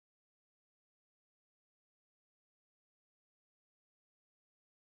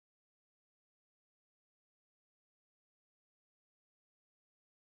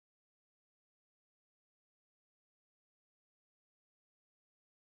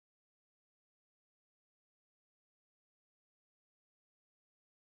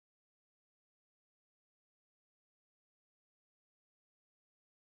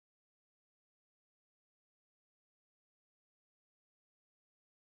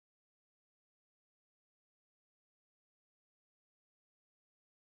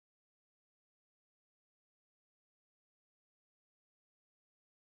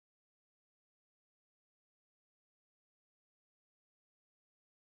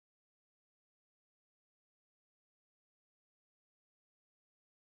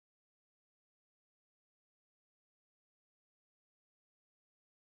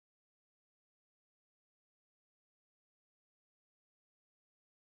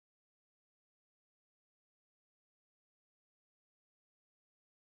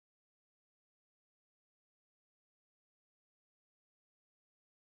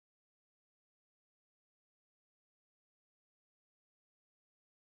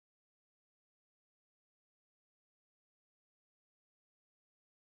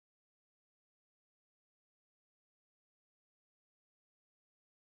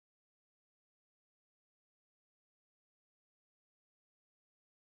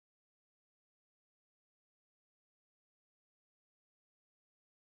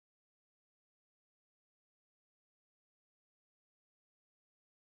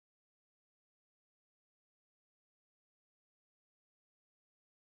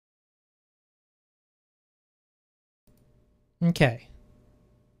Okay.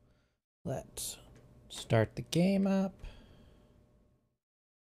 Let's start the game up.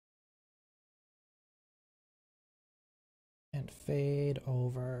 And fade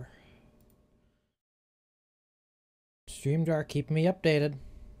over. StreamYard keeping me updated.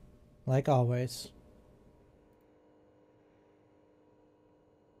 Like always.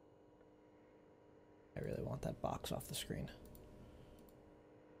 I really want that box off the screen.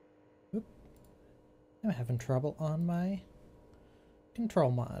 Oop. I'm having trouble on my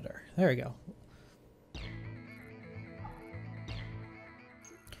control monitor. There we go.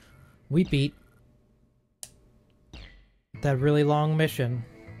 We beat that really long mission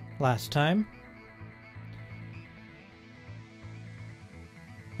last time.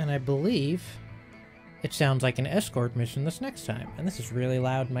 And I believe it sounds like an escort mission this next time. And this is really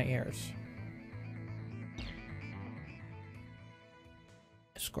loud in my ears.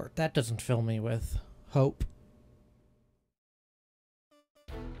 Escort, that doesn't fill me with hope.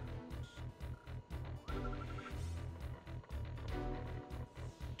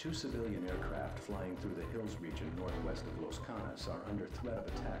 Two civilian aircraft flying through the hills region northwest of Los Canas are under threat of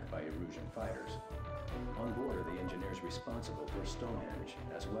attack by Erusian fighters. On board are the engineers responsible for Stonehenge,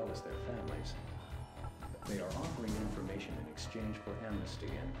 as well as their families. They are offering information in exchange for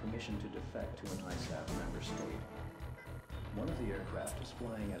amnesty and permission to defect to an ISAF member state. One of the aircraft is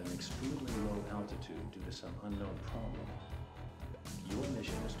flying at an extremely low altitude due to some unknown problem. Your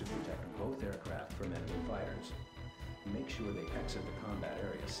mission is to protect both aircraft from enemy fighters. Make sure they exit the combat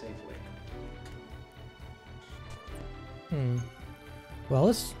area safely. Well,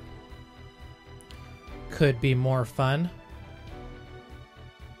 this could be more fun.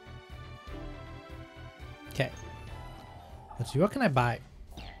 Okay. Let's see, what can I buy?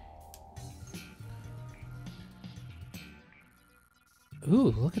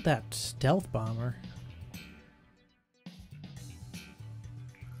 Ooh, look at that stealth bomber.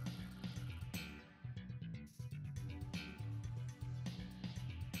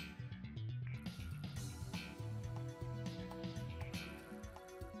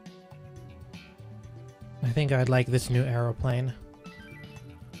 I think I'd like this new aeroplane.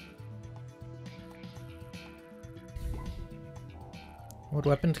 What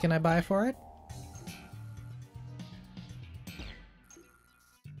weapons can I buy for it?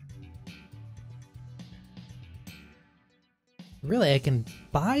 Really, I can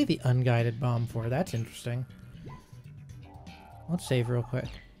buy the unguided bomb for it. That's interesting. Let's save real quick.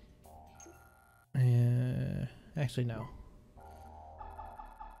 Actually, no.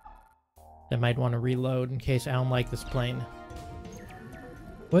 I might want to reload in case I don't like this plane.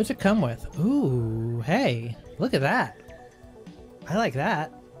 What does it come with? Ooh, hey, look at that. I like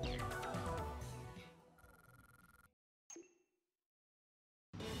that.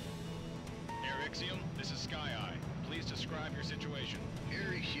 Air this is Sky Eye. Please describe your situation.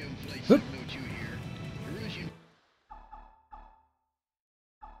 Air Flight 702 here. Erusian...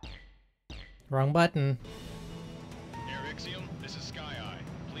 Wrong button. Air this is Sky Eye.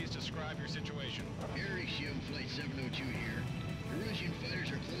 Please describe your situation. Air Flight 702 here. Erusian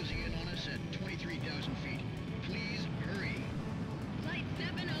fighters are closing in on us at 23,000 feet. Please hurry. Flight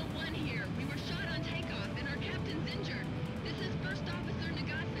 701 here. We were shot on takeoff and our captain's injured. This is First Officer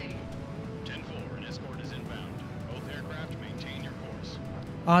Nagase. 10-4, an escort is inbound. Both aircraft maintain your course.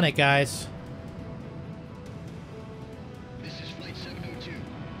 On it, guys. This is Flight 702.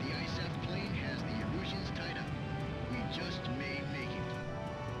 The ISAF plane has the Erusians tied up. We just may make it.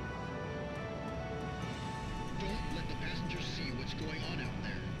 Don't let the passengers see what's going on out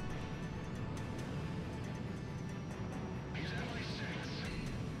there.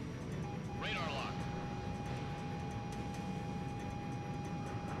 Radar lock.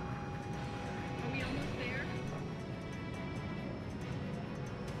 Are we almost there?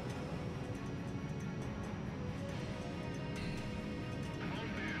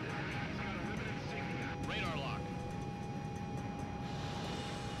 Radar lock.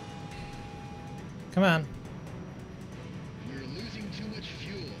 Come on. We're losing too much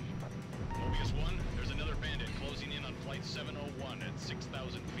fuel. Mobius 1, there's another bandit closing in on Flight 701 at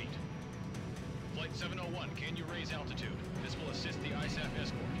 6,000 feet. Flight 701, can you raise altitude? This will assist the ISAF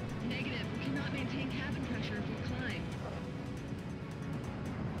escort. Negative. We cannot maintain cabin pressure if we climb.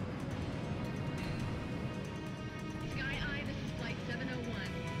 Sky Eye, this is Flight 701.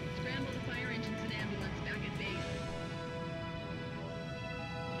 Scramble the fire engines and ambulance back at base.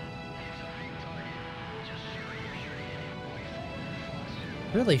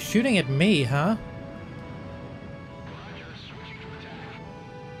 Really shooting at me, huh?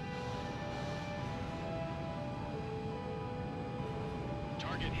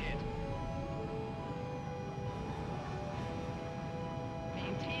 Target hit.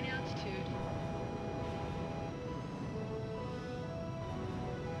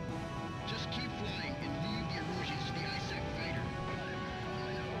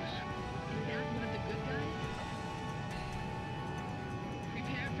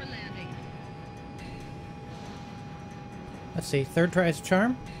 Let's see. Third try is a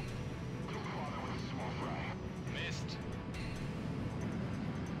charm. Missed.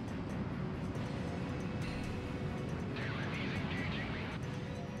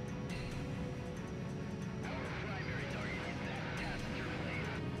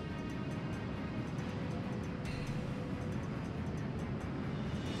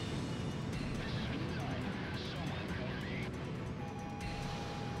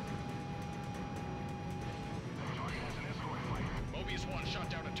 Mobius 1 shot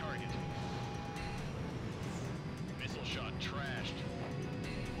down a target. Missile shot trashed.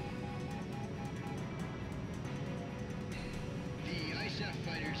 The ISAF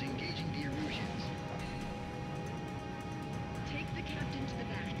fighters engaging the Erusians. Take the captain to the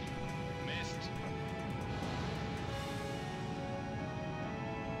back. Missed.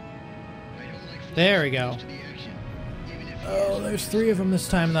 I don't like flying There we so go. close to the action, even if Oh, there's 3 of them this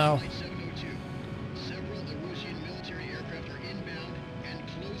time, though. Flight 702. Several Erusian military aircraft are inbound and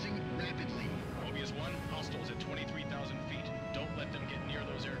closing rapidly. Mobius 1, hostiles at 23,000 feet. Don't let them get near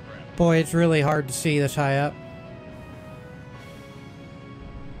those aircraft. Boy, it's really hard to see this high up.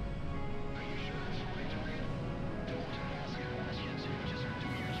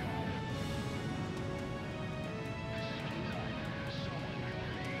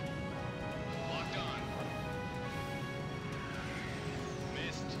 Locked on.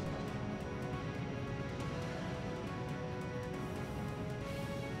 Missed.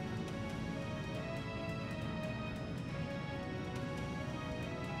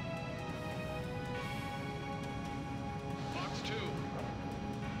 Fox 2.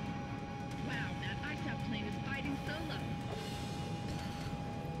 Wow, that ISAF plane is fighting solo.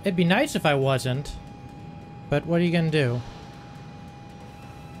 It'd be nice if I wasn't. But what are you gonna do?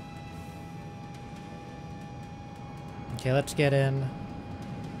 Okay, let's get in.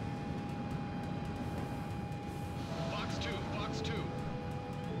 Fox 2. Fox 2.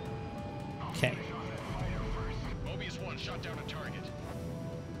 Okay. Mobius 1 shot down a target.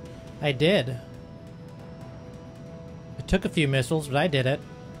 I did. It took a few missiles, but I did it.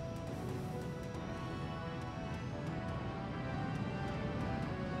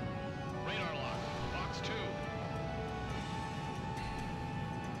 Radar lock. Fox 2.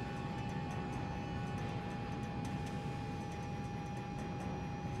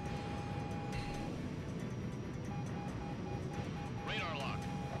 Radar lock.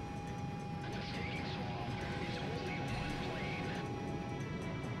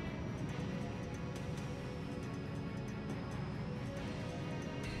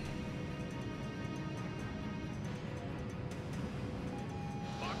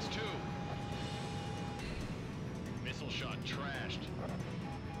 Fox 2. Missile shot trashed.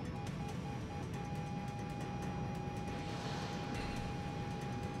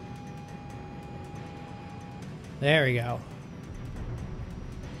 There we go.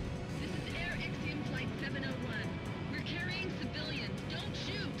 This is Air Ixion Flight 701. We're carrying civilians. Don't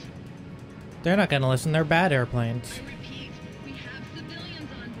shoot. They're not gonna listen. They're bad airplanes. I repeat, we have civilians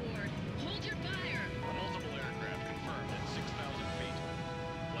on board. Hold your fire. Multiple aircraft confirmed at 6,000 feet.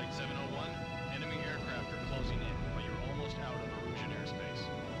 Flight 701, enemy aircraft are closing in, but you're almost out of Erusian airspace.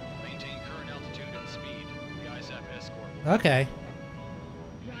 Maintain current altitude and speed. The ISAF escort will... Okay.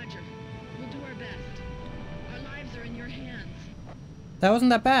 Roger. We'll do our best. Our lives are in your hands. That wasn't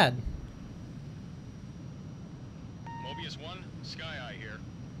that bad. Mobius 1, Sky Eye here.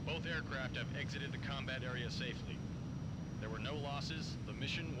 Both aircraft have exited the combat area safely. There were no losses. The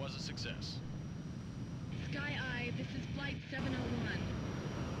mission was a success. Sky Eye, this is Flight 701.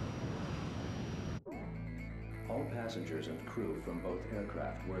 All passengers and crew from both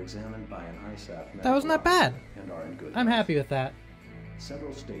aircraft were examined by an ISAF That wasn't that bad. and are in good I'm health. happy with that.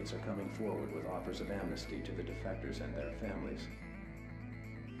 Several states are coming forward with offers of amnesty to the defectors and their families.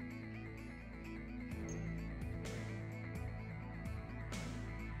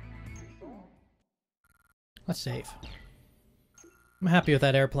 Let's save. I'm happy with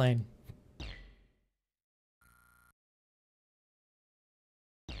that airplane.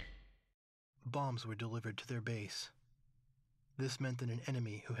 Bombs were delivered to their base. This meant that an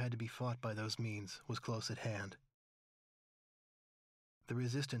enemy who had to be fought by those means was close at hand. The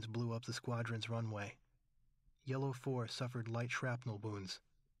resistance blew up the squadron's runway. Yellow 4 suffered light shrapnel wounds.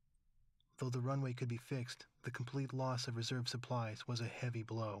 Though the runway could be fixed, the complete loss of reserve supplies was a heavy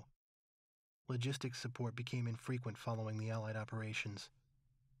blow. Logistics support became infrequent following the Allied operations.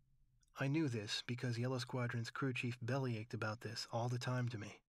 I knew this because Yellow Squadron's crew chief bellyached about this all the time to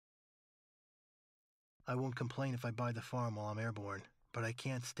me. I won't complain if I buy the farm while I'm airborne, but I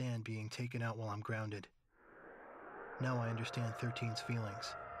can't stand being taken out while I'm grounded. Now I understand 13's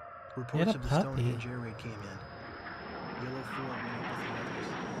feelings. Reports Get a of the puppy. Stonehenge air raid came in. Yellow 4 went up with the others.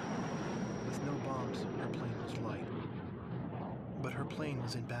 With no bombs, her plane was light. But her plane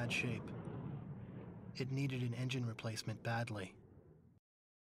was in bad shape. It needed an engine replacement badly.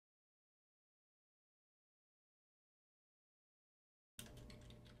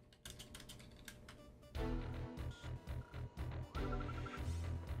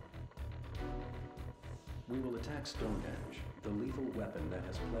 We will attack Stonehenge, the lethal weapon that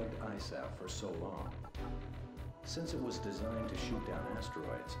has plagued ISAF for so long. Since it was designed to shoot down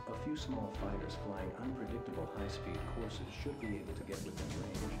asteroids, a few small fighters flying unpredictable high-speed courses should be able to get within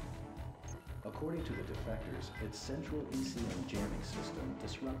range. According to the defectors, its central ECM jamming system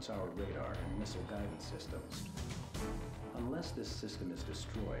disrupts our radar and missile guidance systems. Unless this system is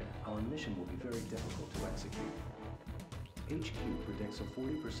destroyed, our mission will be very difficult to execute. HQ predicts a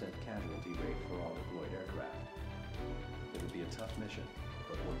 40% casualty rate for all deployed aircraft. It will be a tough mission,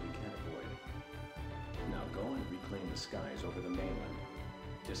 but one we can't avoid. Now go and reclaim the skies over the mainland.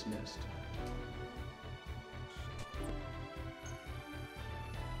 Dismissed.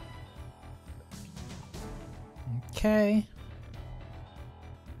 Okay.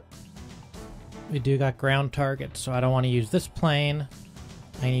 We do got ground targets, so I don't want to use this plane.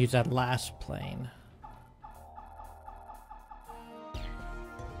 I'm going to use that last plane.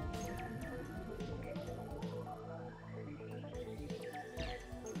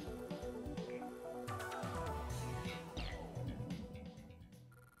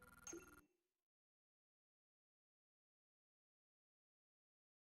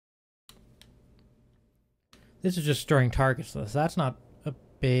 This is just storing targets, so that's not a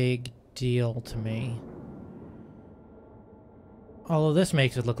big deal to me. Although this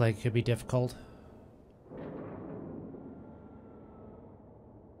makes it look like it could be difficult.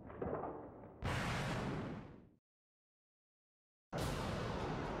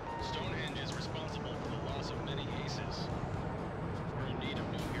 Stonehenge is responsible for the loss of many aces. We're in need of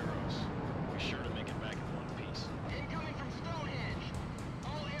new heroes. Be sure to make it back in one piece. Incoming from Stonehenge!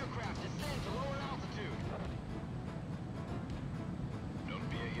 All aircraft descend to lower altitude. Don't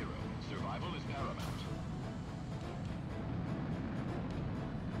be a hero. Survival is paramount.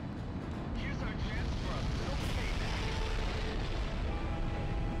 Here's our chance for a little payback.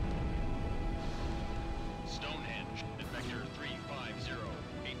 Stonehenge at vector 350,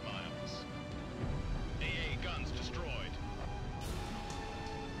 8 miles. AA guns destroyed.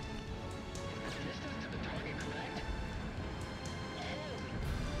 Distance to the target, correct? Holy!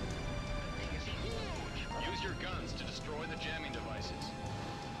 That thing is huge! Use your guns to destroy the jamming devices.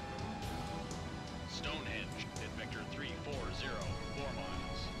 Stonehenge at vector 340, 4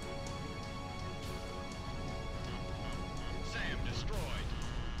 miles. Sam destroyed.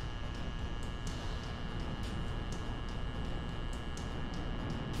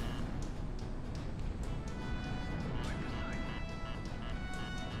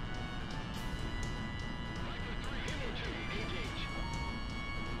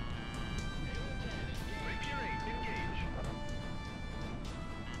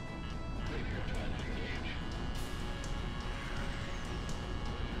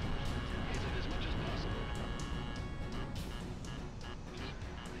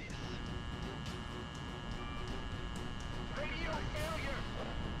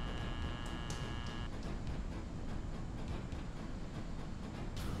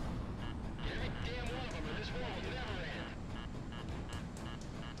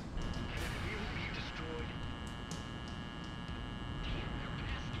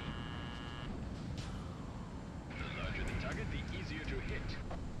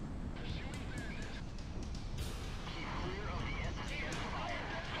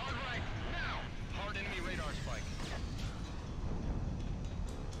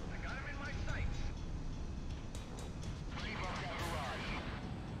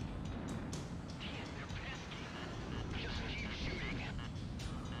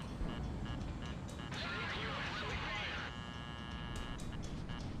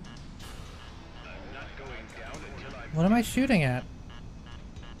 What am I shooting at?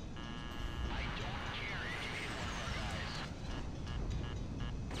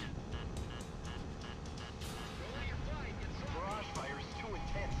 Barrage fire is too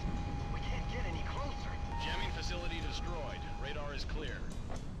intense. We can't get any closer. Jamming facility destroyed. Radar is clear.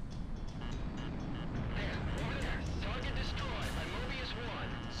 There, over there. Target destroyed by Mobius 1.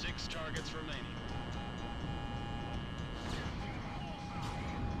 6 targets remaining.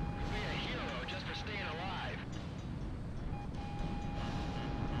 Be a hero just for staying alive.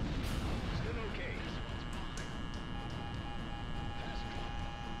 Still okay.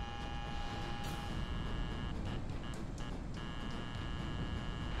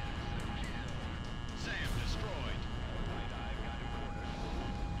 Sam destroyed.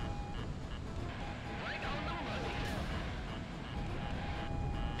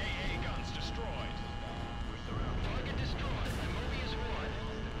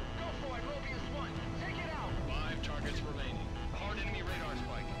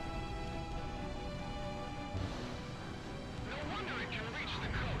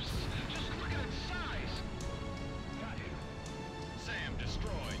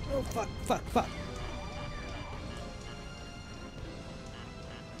 Oh, fuck, fuck, fuck.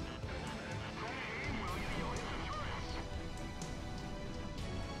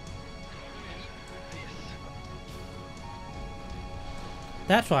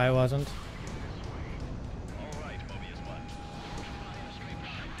 That's why I wasn't. All right, Mobius 1.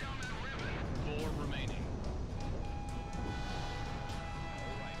 4 remaining.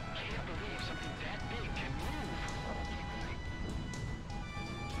 I can't believe something that big can move.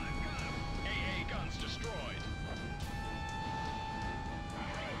 AA guns destroyed.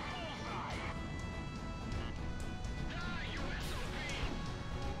 Die, you SOB!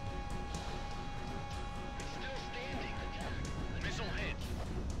 It's still standing. Missile hit.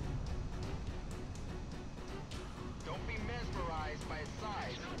 Don't be mesmerized by its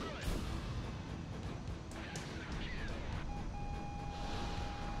size.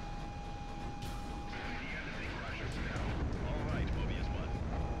 All right, Mobius 1.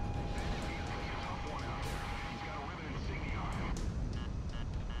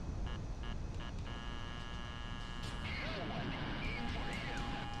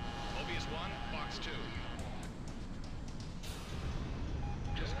 Mobius 1, box 2.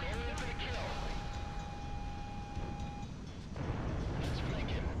 Just go in for the kill. Let's flank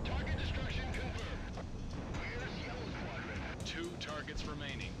him. Target destruction confirmed. Where's Yellow Squadron? 2 targets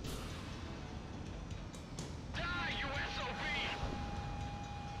remaining. Die, you SOB!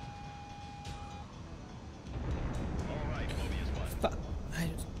 All right, Mobius 1. Fuck. I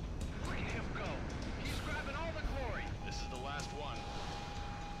just... Look at him go. He's grabbing all the glory. This is the last one.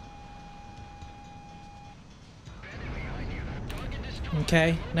 Bandit behind you. Target destroyed.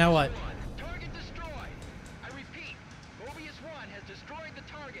 Okay, now what? Target destroyed. I repeat, Mobius 1 has destroyed the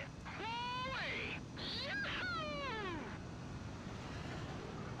target. Holy! Yahoo!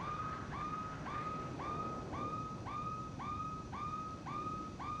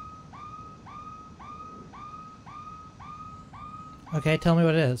 Okay, tell me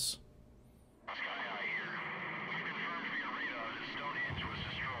what it is. Sky Eye here. We've confirmed via radar that Stonehenge was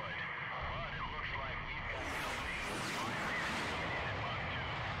destroyed. But it looks like we've got company. Fire is coming in at Mach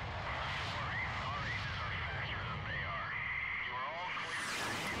 2. Not to worry, our aces are faster than they are. You are all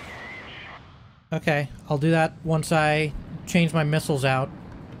clear to engage. Okay, I'll do that once I change my missiles out.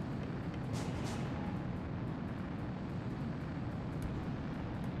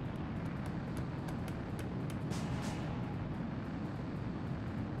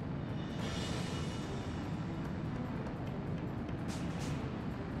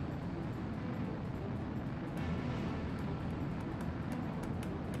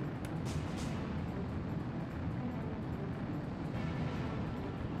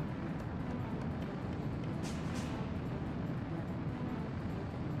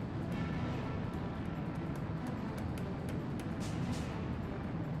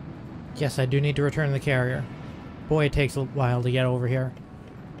 Yes, I do need to return the carrier. Boy, it takes a while to get over here.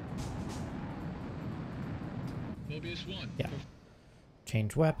 Mobius 1. Yeah.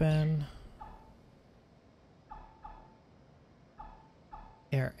 Change weapon.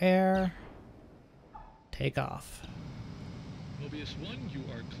 Air, air. Take off. Mobius 1, you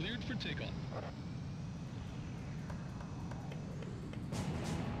are cleared for takeoff.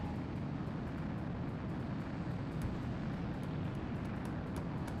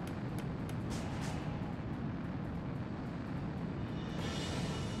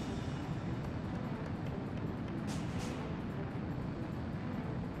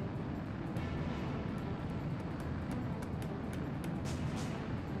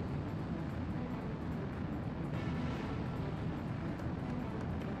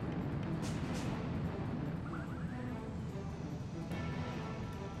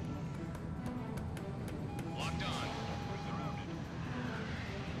 Locked on.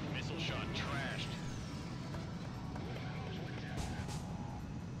 Missile shot trashed.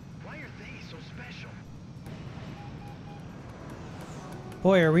 Why are they so special?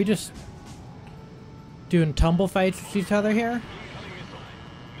 Boy, are we just doing tumble fights with each other here? Incoming missile.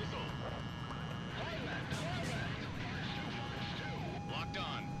 Missile. Locked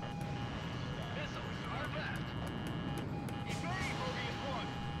on. Missiles are left. Evade, Mobius 1.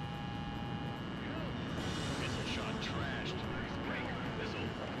 Missile shot trashed. Missile.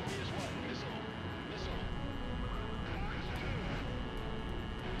 Mobius 1. Missile. Missile.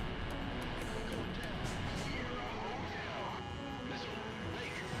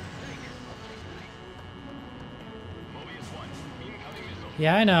 Mobius 1. Incoming missile.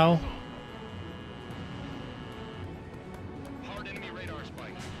 Yeah, I know. Hard enemy radar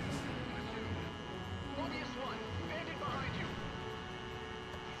spike. Mobius 1, bandit behind you.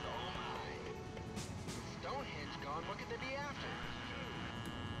 So am I. Stonehenge gone, what could they be after?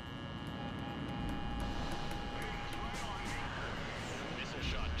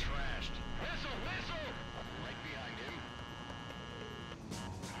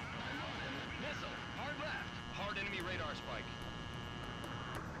 radar spike.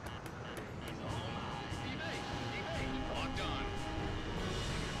 Locked on.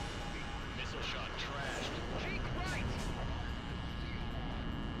 Missile shot trashed. Cheek right.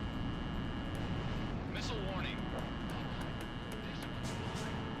 Missile warning.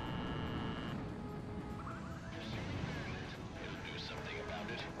 It'll do something about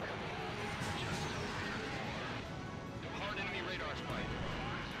it. Hard enemy radar spike.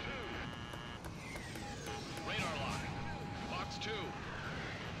 Radar lock. Box 2.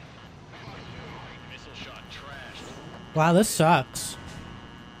 Missile shot trashed. Wow, this sucks.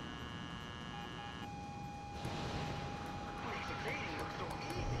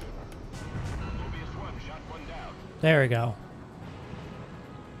 Mobius 1 shot one down. There we go.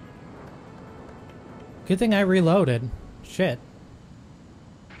 Good thing I reloaded. Shit.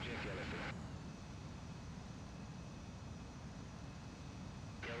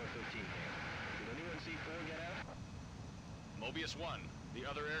 Yellow 13 here. Did anyone see 4 get out? Mobius 1. The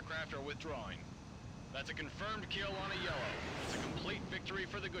other aircraft are withdrawing. That's a confirmed kill on a yellow. It's a complete victory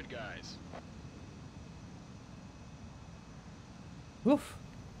for the good guys. Oof.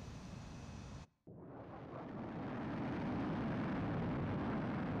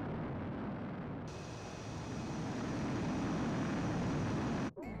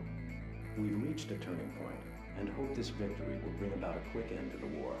 We've reached a turning point and hope this victory will bring about a quick end to the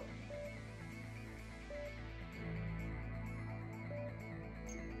war.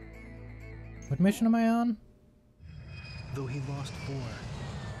 What mission am I on? Though he lost 4,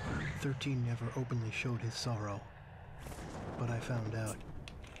 13 never openly showed his sorrow. But I found out.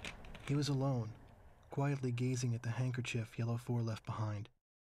 He was alone, quietly gazing at the handkerchief Yellow 4 left behind.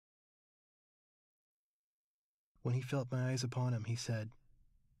 When he felt my eyes upon him, he said,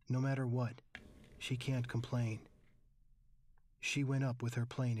 "No matter what, she can't complain. She went up with her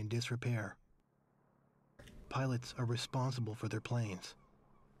plane in disrepair. Pilots are responsible for their planes."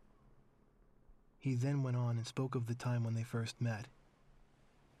 He then went on and spoke of the time when they first met.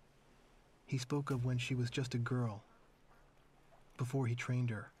 He spoke of when she was just a girl, before he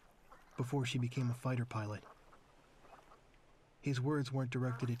trained her, before she became a fighter pilot. His words weren't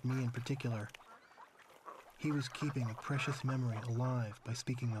directed at me in particular. He was keeping a precious memory alive by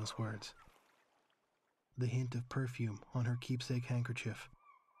speaking those words. The hint of perfume on her keepsake handkerchief.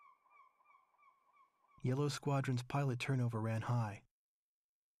 Yellow Squadron's pilot turnover ran high.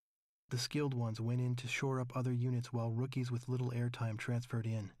 The skilled ones went in to shore up other units while rookies with little airtime transferred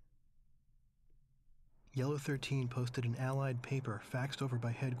in. Yellow 13 posted an Allied paper faxed over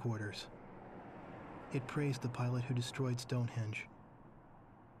by headquarters. It praised the pilot who destroyed Stonehenge.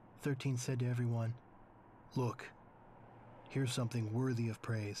 13 said to everyone, "Look, here's something worthy of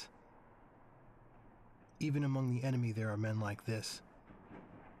praise. Even among the enemy there are men like this.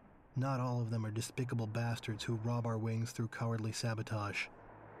 Not all of them are despicable bastards who rob our wings through cowardly sabotage."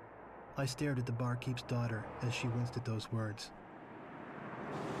 I stared at the barkeep's daughter as she winced at those words.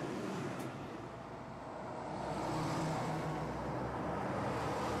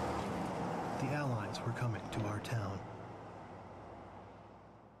 The Allies were coming to our town.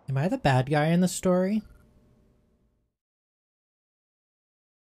 Am I the bad guy in the story?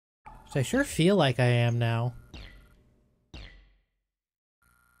 'Cause I sure feel like I am now.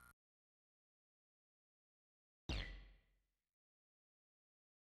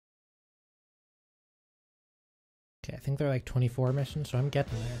 Okay, I think they're like 24 missions, so I'm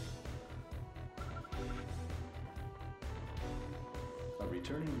getting there. A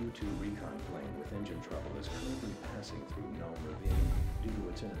returning U-2 recon plane with engine trouble is currently passing through Nome Ravine due to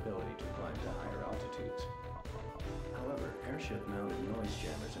its inability to climb to higher altitudes. However, airship-mounted noise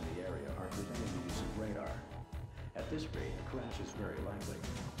jammers in the area are preventing the use of radar. At this rate, a crash is very likely.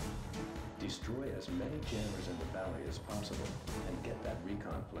 Destroy as many jammers in the valley as possible and get that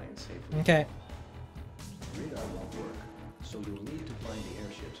recon plane safely. Okay. Radar won't work, so you'll need to find the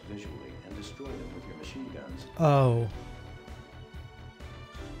airships visually and destroy them with your machine guns. Oh.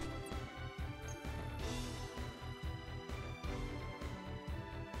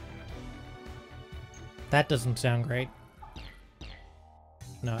 That doesn't sound great.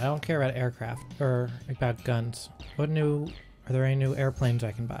 No, I don't care about aircraft or about guns. Are there any new airplanes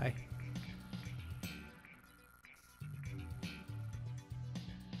I can buy?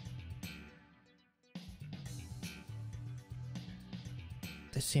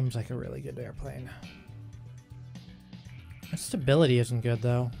 This seems like a really good airplane. The stability isn't good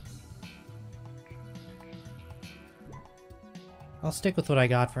though. I'll stick with what I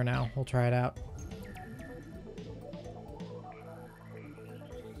got for now. We'll try it out.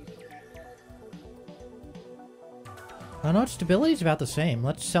 Oh no, stability's about the same.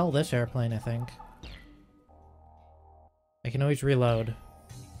 Let's sell this airplane, I think. I can always reload.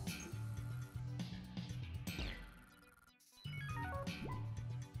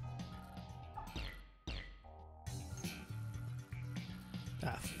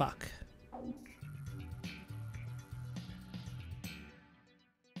 Ah, fuck.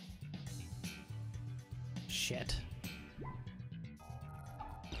 Shit.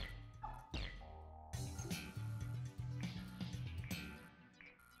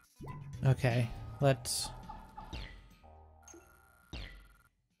 Okay, let's...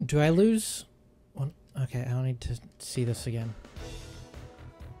 Do I lose one? Okay, I don't need to see this again.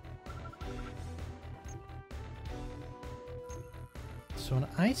 So when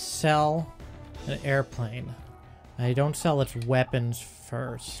I sell an airplane, I don't sell its weapons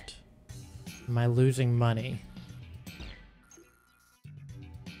first. Am I losing money?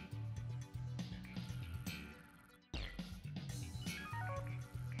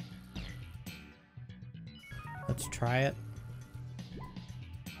 Let's try it.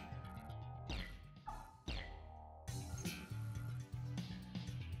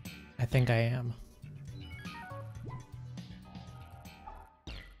 I think I am.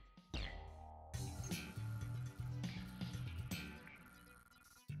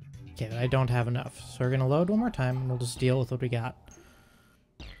 Okay, but I don't have enough. So we're gonna load one more time and we'll just deal with what we got.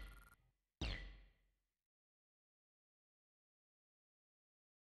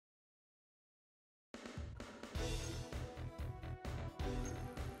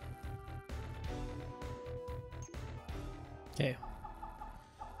 Okay.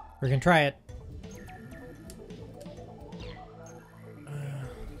 We're gonna try it.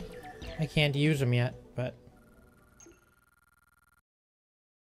 I can't use them yet, but...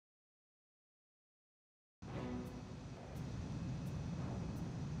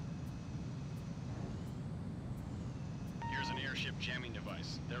 Here's an airship jamming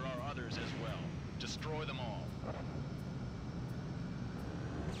device. There are others as well. Destroy them all.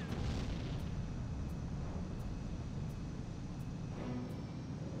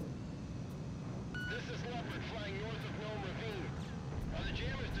 This is Leopard flying north of Gnome Ravine. Are the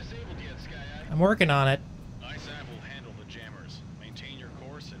jammers disabled yet, Sky-Eye? I'm working on it. ISAF will handle the jammers. Maintain your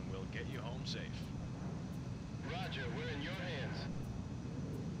course and we'll get you home safe. Roger, we're in your hands.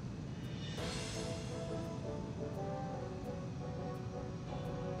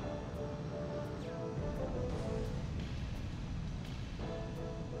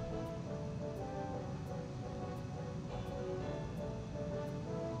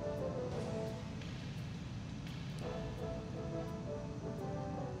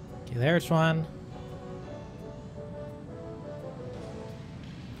 Okay, there's one.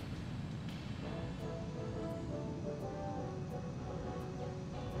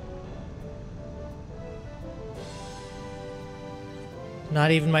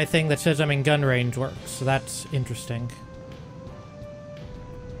 Not even my thing that says I'm in gun range works, so that's interesting.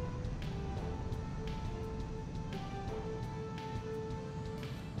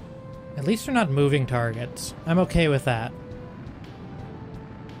 At least they're not moving targets. I'm okay with that.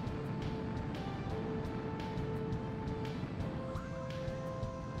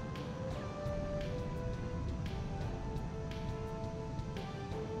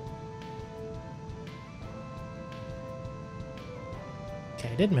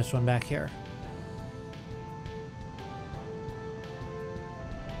 Okay, I did miss one back here.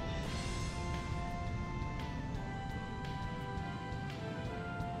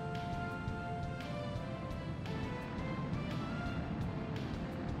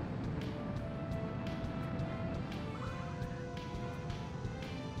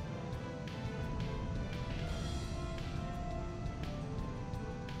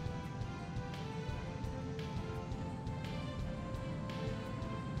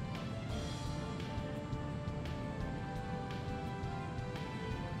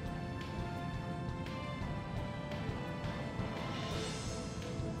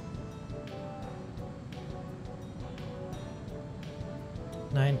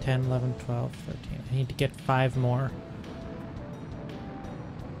 Nine, 10, 11, 12, 13. I need to get 5 more.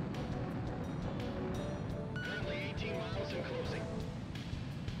 Currently 18 miles and closing.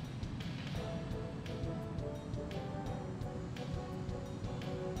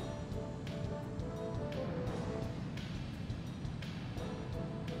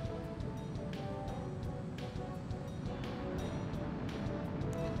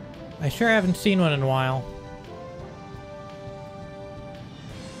 I sure haven't seen one in a while.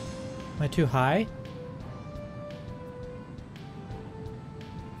 Am I too high?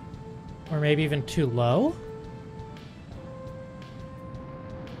 Or maybe even too low?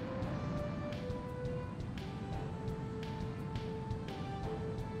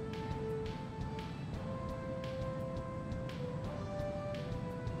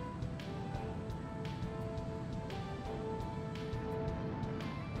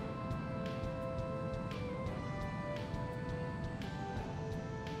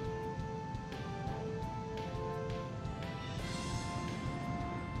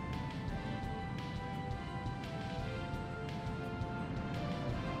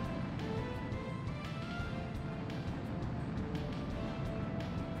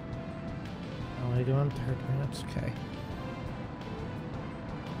 I go on 30 minutes? Okay.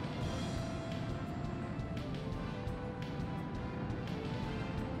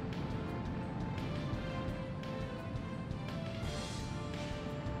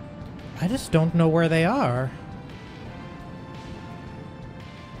 I just don't know where they are.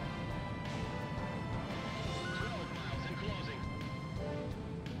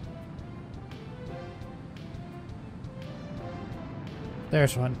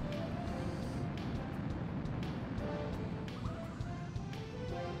 There's one.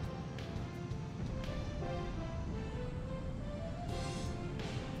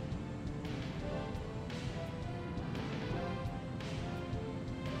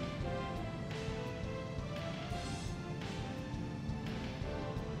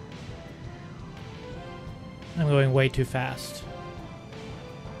 I'm going way too fast.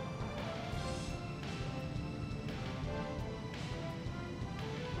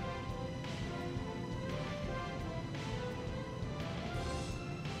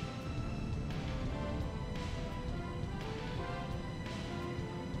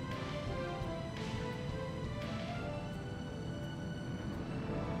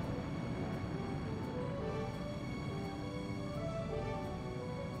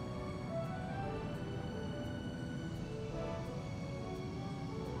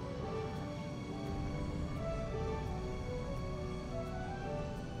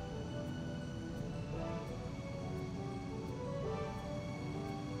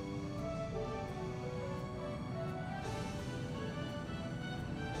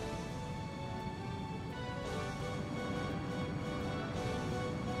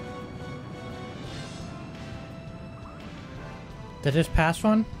 Did this pass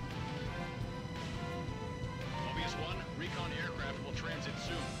one? Mobius 1, recon aircraft will transit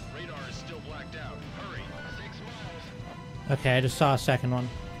soon. Radar is still blacked out. Hurry. 6 miles. Okay, I just saw a second one.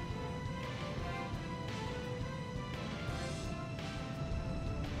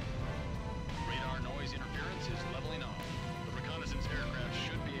 Radar noise interference is leveling off. The reconnaissance aircraft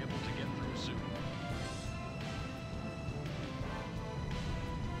should be able to get through soon.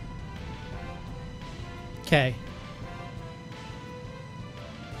 Okay.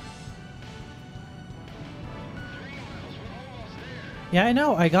 Yeah, I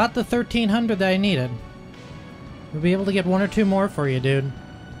know. I got the 1300 that I needed. We'll be able to get one or two more for you, dude.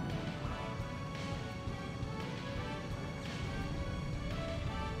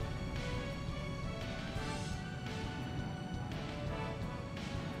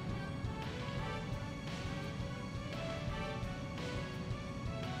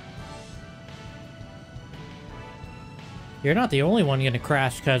 You're not the only one gonna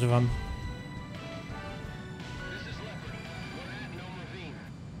crash because of them. This is Leopard. We're at Nome Ravine.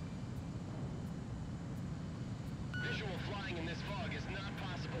 Visual flying in this fog is not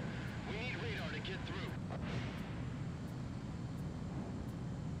possible. We need radar to get through.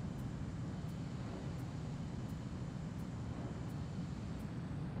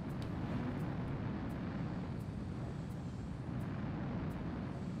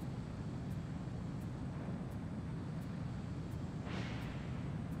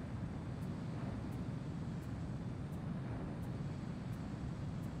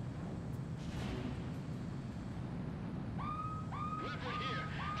 Leopard here.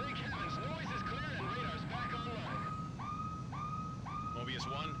 Thank heavens, noise is clear and radar's back online. Mobius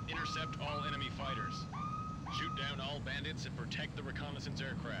 1, intercept all enemy fighters. Shoot down all bandits and protect the reconnaissance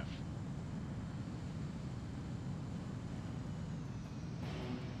aircraft.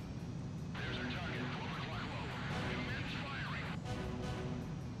 There's our target. 12 o'clock low. Commence firing.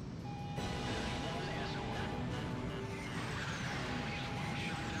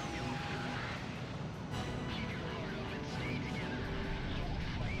 Shut down yellow fire. Keep your guard up and stay together. Don't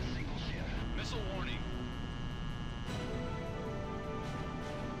fight a single ship. Missile warning.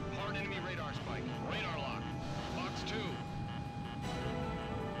 Hard enemy radar spike. Radar lock. Box 2.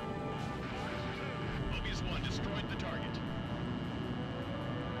 Mobius 1 destroyed the target.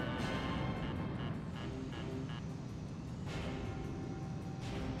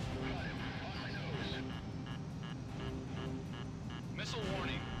 Got him. On my nose. Missile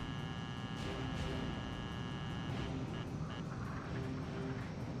warning.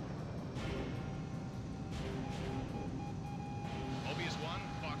 Mobius 1,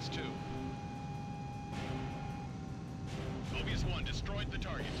 Box 2. Mobius 1 destroyed the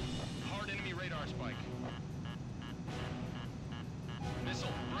target. Hard enemy radar spike.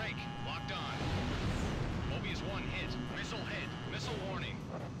 Missile, break, locked on. Mobius 1 hit. Missile hit. Missile warning.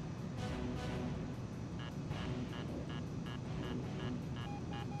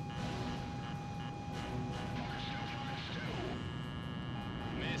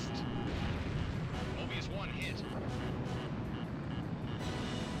 Missed.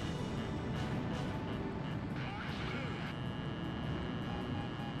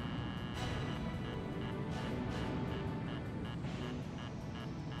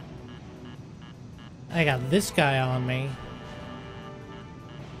 I got this guy on me.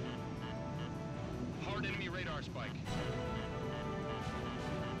 Hard enemy radar spike.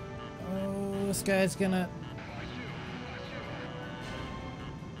 Oh, this guy's gonna...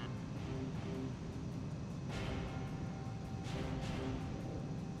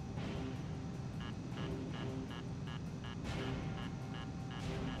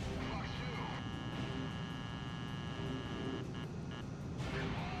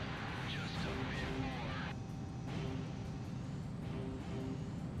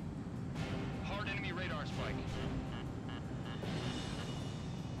 Hard enemy radar spike.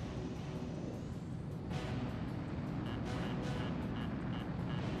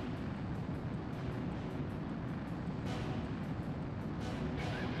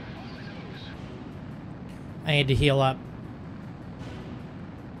 I need to heal up.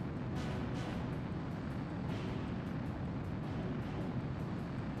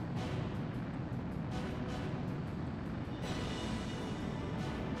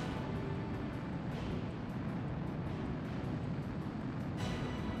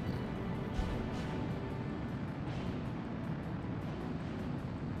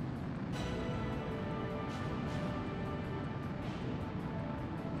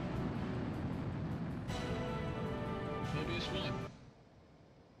 Mobius 1.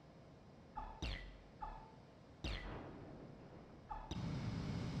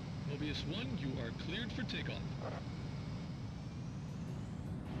 Mobius 1, you are cleared for takeoff.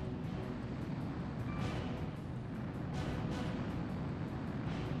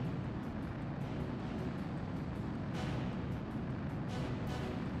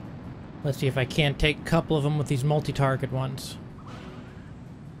 Let's see if I can't take a couple of them with these multi-target ones.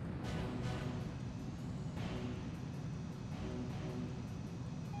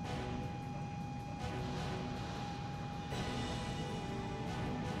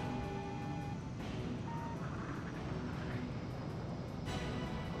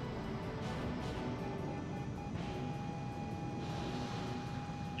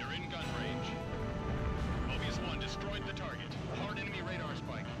 You're in gun range. Mobius 1 destroyed the target. Hard enemy radar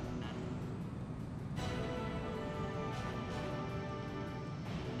spike.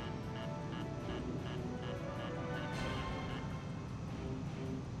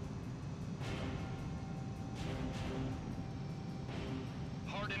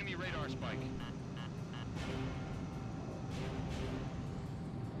 Hard enemy radar spike.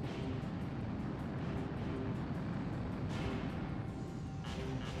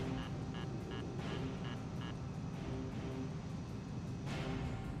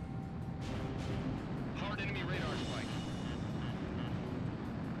 Hard enemy radar spike.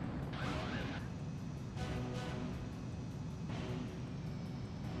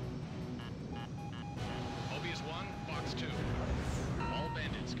 Mobius 1, Fox 2. All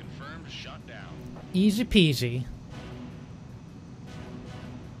bandits confirmed shot down. Easy peasy.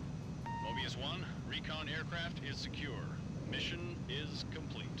 Mobius 1, recon aircraft is secure. Mission is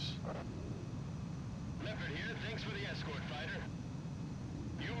complete. Leopard here, thanks for the escort, fighter.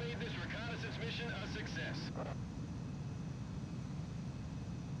 You made this reconnaissance mission a success.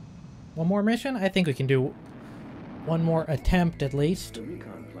 One more mission? I think we can do one more attempt at least. The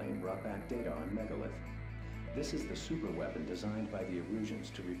recon plane brought back data on Megalith. This is the superweapon designed by the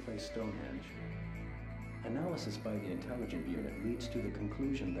Erusians to replace Stonehenge. Analysis by the intelligence unit leads to the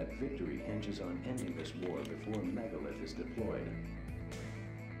conclusion that victory hinges on ending this war before Megalith is deployed.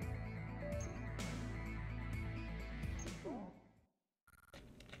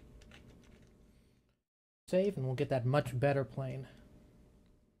 Save and we'll get that much better plane.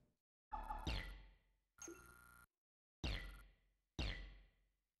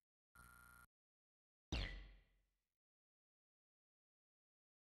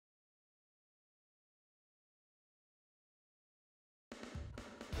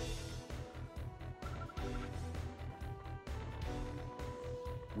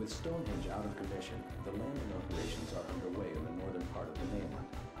 With Stonehenge out of commission, the landing operations are underway in the northern part of the mainland.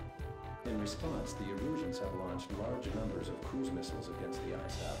 In response, the Erusians have launched large numbers of cruise missiles against the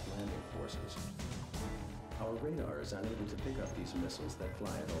ISAF landing forces. Our radar is unable to pick up these missiles that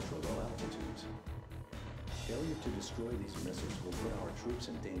fly at ultra-low altitudes. Failure to destroy these missiles will put our troops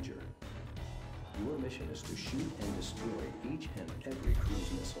in danger. Your mission is to shoot and destroy each and every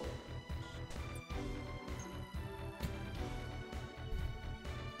cruise missile.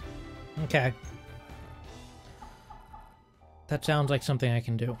 Okay. That sounds like something I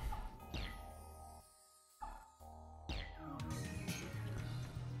can do.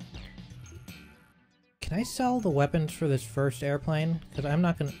 Can I sell the weapons for this first airplane? Because I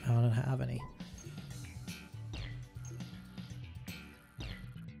don't have any.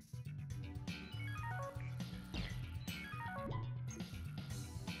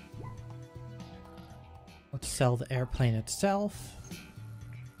 Sell the airplane itself.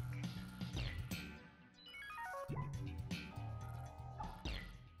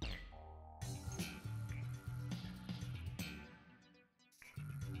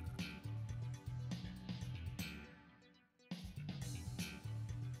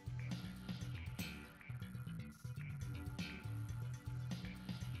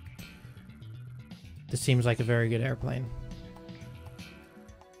 This seems like a very good airplane.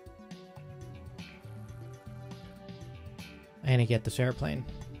 I'm gonna get this airplane.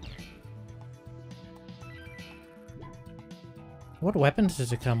 What weapons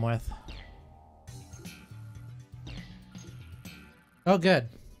does it come with? Oh, good.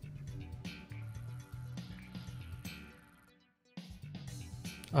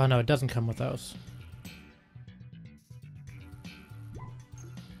 Oh no, it doesn't come with those.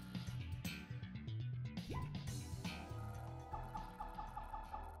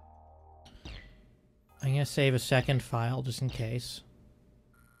 I'm gonna save a second file just in case.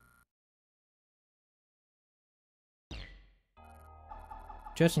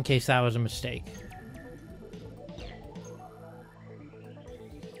 Just in case that was a mistake.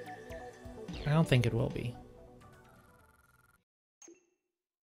 I don't think it will be.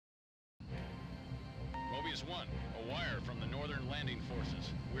 Mobius 1, a wire from the Northern Landing Forces.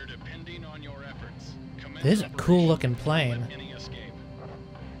 We're depending on your efforts. Commence This is a cool looking operation. plane. Don't let any escape.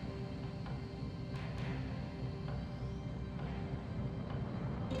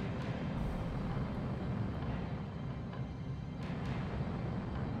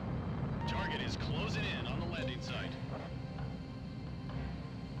 Target is closing in on the landing site.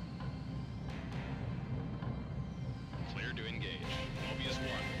 Clear to engage. Mobius 1,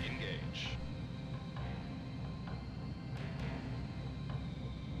 engage.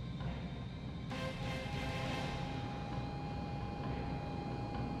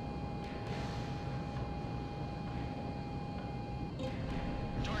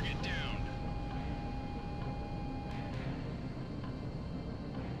 Target down.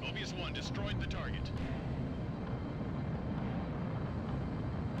 Mobius 1 destroyed the target.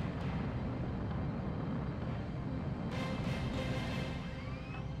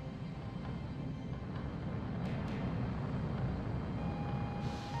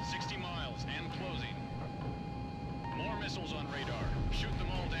 "60 miles and closing. More missiles on radar. Shoot them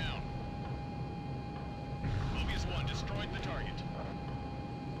all down." Mobius 1 destroyed the target.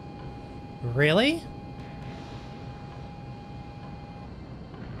 Really?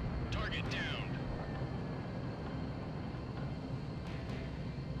 Target down.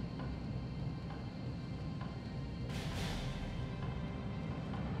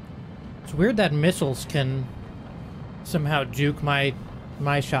 It's weird that missiles can somehow juke my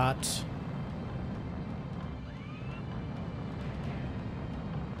shots.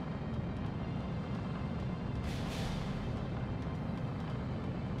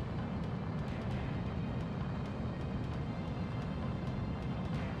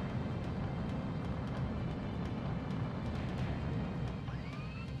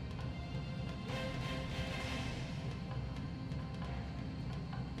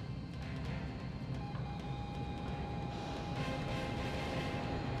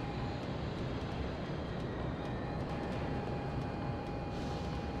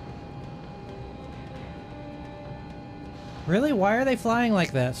 Really? Why are they flying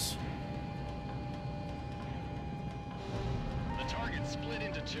like this? The target split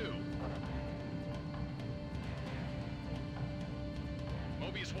into two.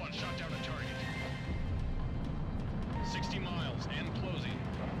 Mobius 1 shot down a target. 60 miles and closing.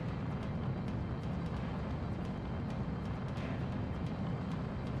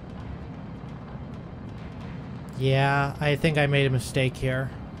 Yeah, I think I made a mistake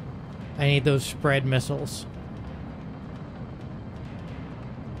here. I need those spread missiles.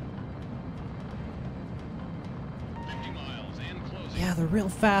 50 miles and closing. Yeah, they're real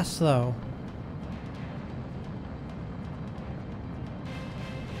fast though.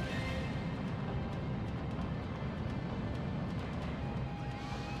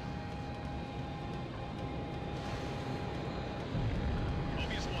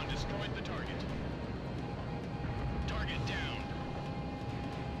 Mobius 1 destroyed the target. Target down.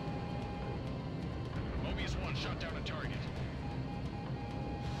 Mobius 1 shot down a target.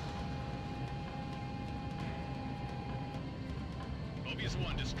 Mobius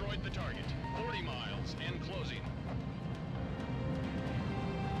 1 destroyed the target. 40 miles and closing.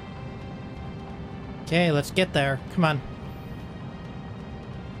 Okay, let's get there. Come on.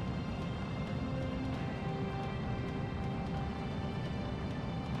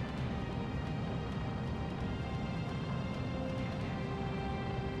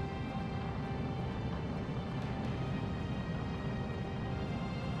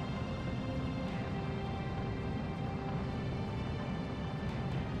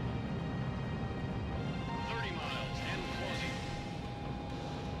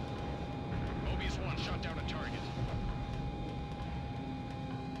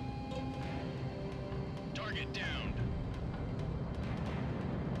 Target down.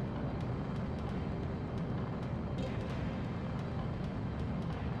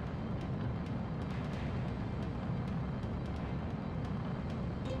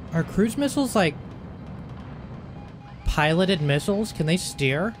 Are cruise missiles like piloted missiles? Can they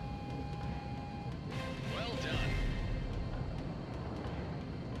steer? Well done.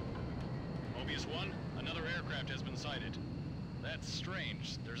 Mobius 1, another aircraft has been sighted. That's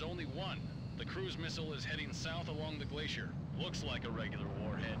strange. There's only one. The cruise missile is heading south along the glacier. Looks like a regular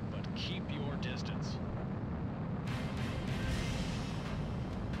warhead, but keep your distance.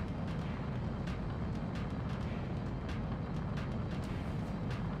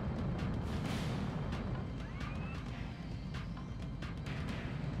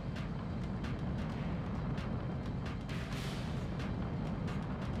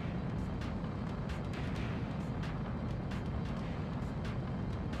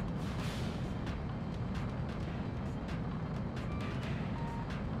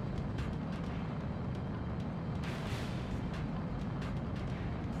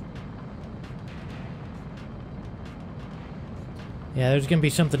 Yeah, there's gonna be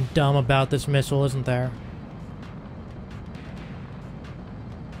something dumb about this missile, isn't there?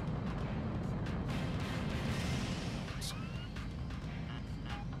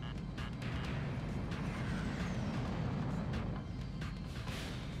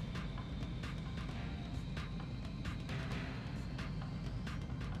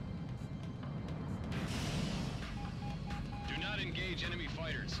 Do not engage enemy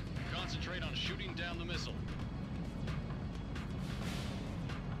fighters. Concentrate on shooting down the missile.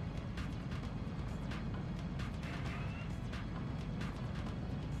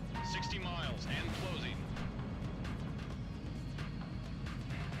 And closing.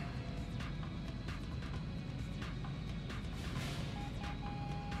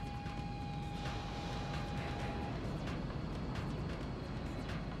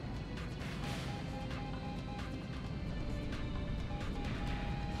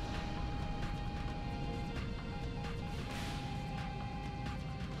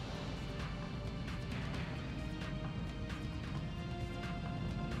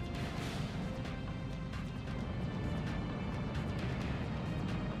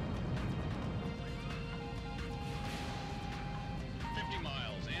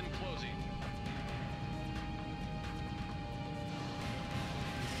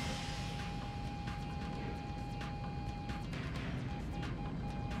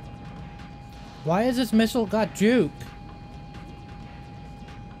 Why has this missile got juke?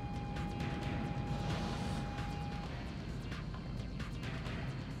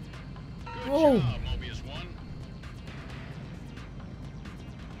 Good Oh. job, Mobius 1.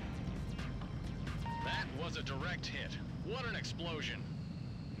 That was a direct hit. What an explosion.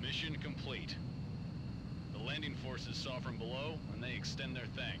 Mission complete. The landing forces saw from below, and they extend their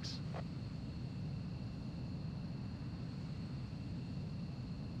thanks.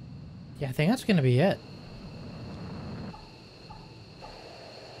 Yeah, I think that's gonna be it.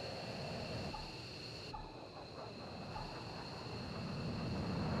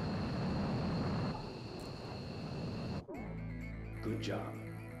 Good job.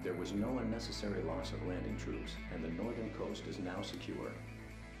 There was no unnecessary loss of landing troops, and the northern coast is now secure.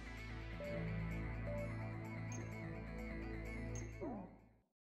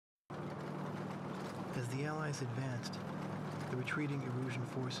 As the Allies advanced, the retreating Erusian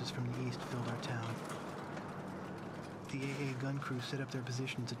forces from the east filled our town. The AA gun crew set up their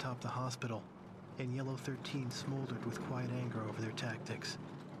positions atop the hospital, and Yellow 13 smoldered with quiet anger over their tactics.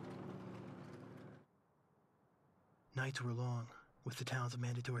 Nights were long, with the town's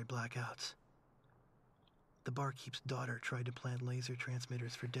mandatory blackouts. The barkeep's daughter tried to plant laser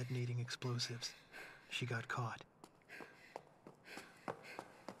transmitters for detonating explosives. She got caught.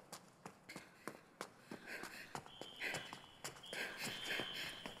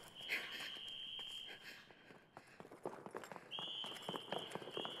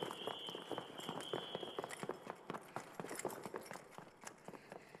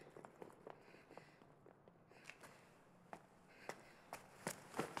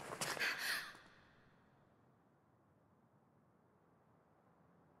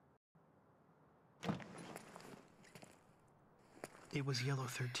 It was Yellow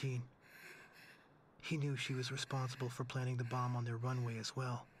 13. He knew she was responsible for planting the bomb on their runway as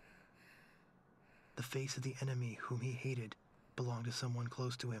well. The face of the enemy whom he hated belonged to someone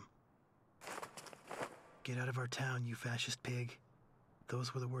close to him. "Get out of our town, you fascist pig."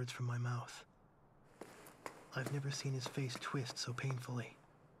 Those were the words from my mouth. I've never seen his face twist so painfully.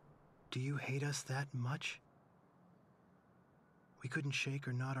 "Do you hate us that much?" We couldn't shake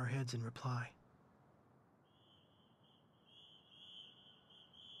or nod our heads in reply.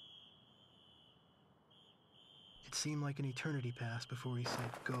 It seemed like an eternity passed before he said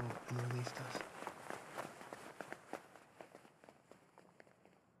go and released us.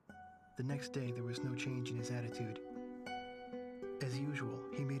 The next day, there was no change in his attitude. As usual,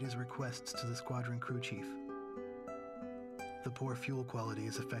 he made his requests to the squadron crew chief. The poor fuel quality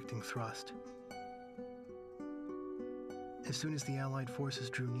is affecting thrust. As soon as the Allied forces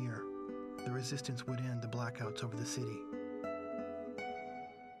drew near, the resistance would end the blackouts over the city.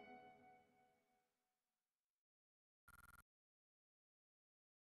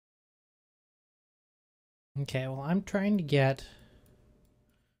 Okay, well, I'm trying to get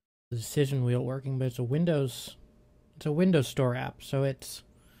the decision wheel working, but it's a Windows Store app, so it's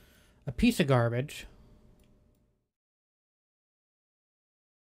a piece of garbage.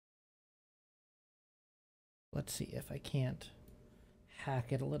 Let's see if I can't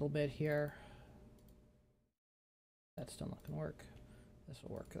hack it a little bit here. That's still not gonna work. This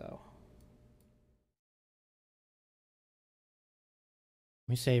will work though. Let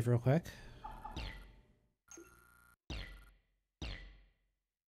me save real quick.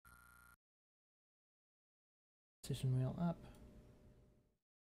 Decision wheel up.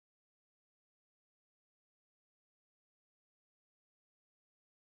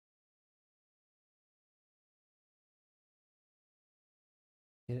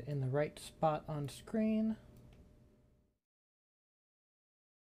 Get it in the right spot on screen.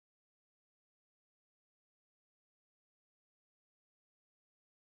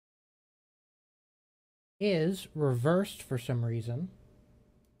 Is reversed for some reason.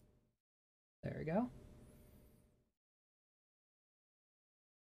 There we go.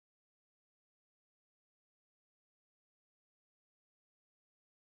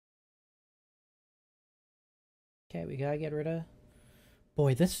 Okay, we gotta get rid of...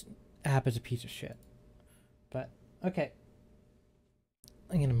 Boy, this app is a piece of shit. But, okay.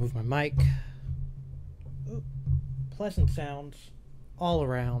 I'm gonna move my mic. Ooh, pleasant sounds all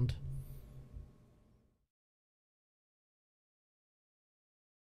around.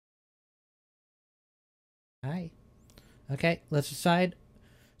 Hi. Okay, let's decide.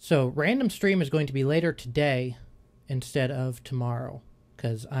 So, random stream is going to be later today instead of tomorrow,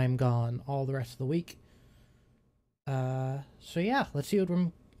 because I'm gone all the rest of the week. So yeah, let's see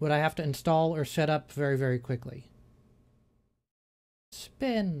what I have to install or set up very, very quickly.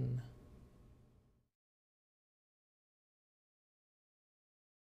 Spin.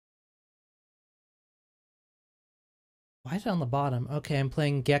 Why is it on the bottom? Okay, I'm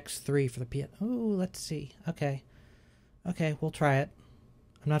playing Gex 3 for the PS. Ooh, let's see. Okay. Okay, we'll try it.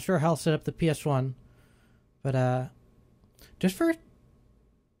 I'm not sure how I'll set up the PS1. But, just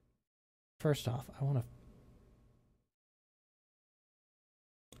first off,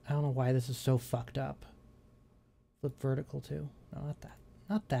 I don't know why this is so fucked up. Flip vertical too. No, not that.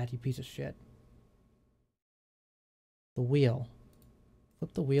 Not that, you piece of shit. The wheel.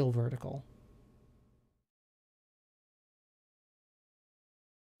 Flip the wheel vertical.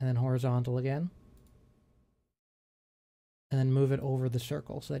 And then horizontal again. And then move it over the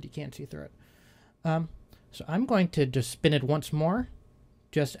circle so that you can't see through it. So I'm going to just spin it once more,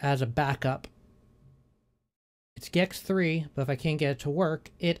 just as a backup. It's Gex 3, but if I can't get it to work,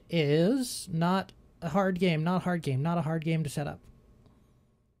 it is not a hard game, not a hard game, not a hard game to set up.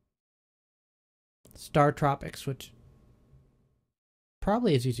 Star Tropics, which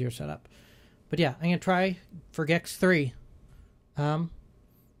probably is easier to set up. But yeah, I'm going to try for Gex 3. In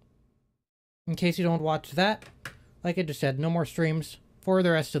case you don't watch that, like I just said, no more streams for the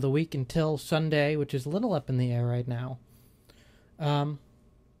rest of the week until Sunday, which is a little up in the air right now.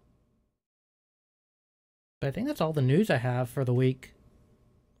 But I think that's all the news I have for the week.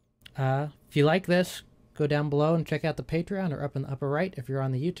 If you like this, go down below and check out the Patreon, or up in the upper right if you're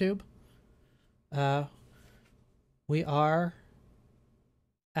on the YouTube. We are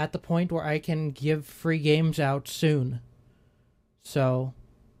at the point where I can give free games out soon. So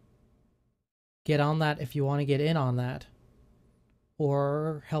get on that if you want to get in on that.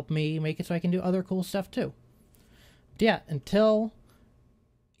 Or help me make it so I can do other cool stuff too. But yeah, until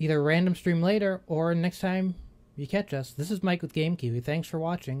either random stream later or next time you catch us, this is Mike with Game Kiwi. Thanks for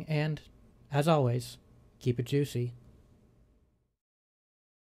watching, and as always, keep it juicy.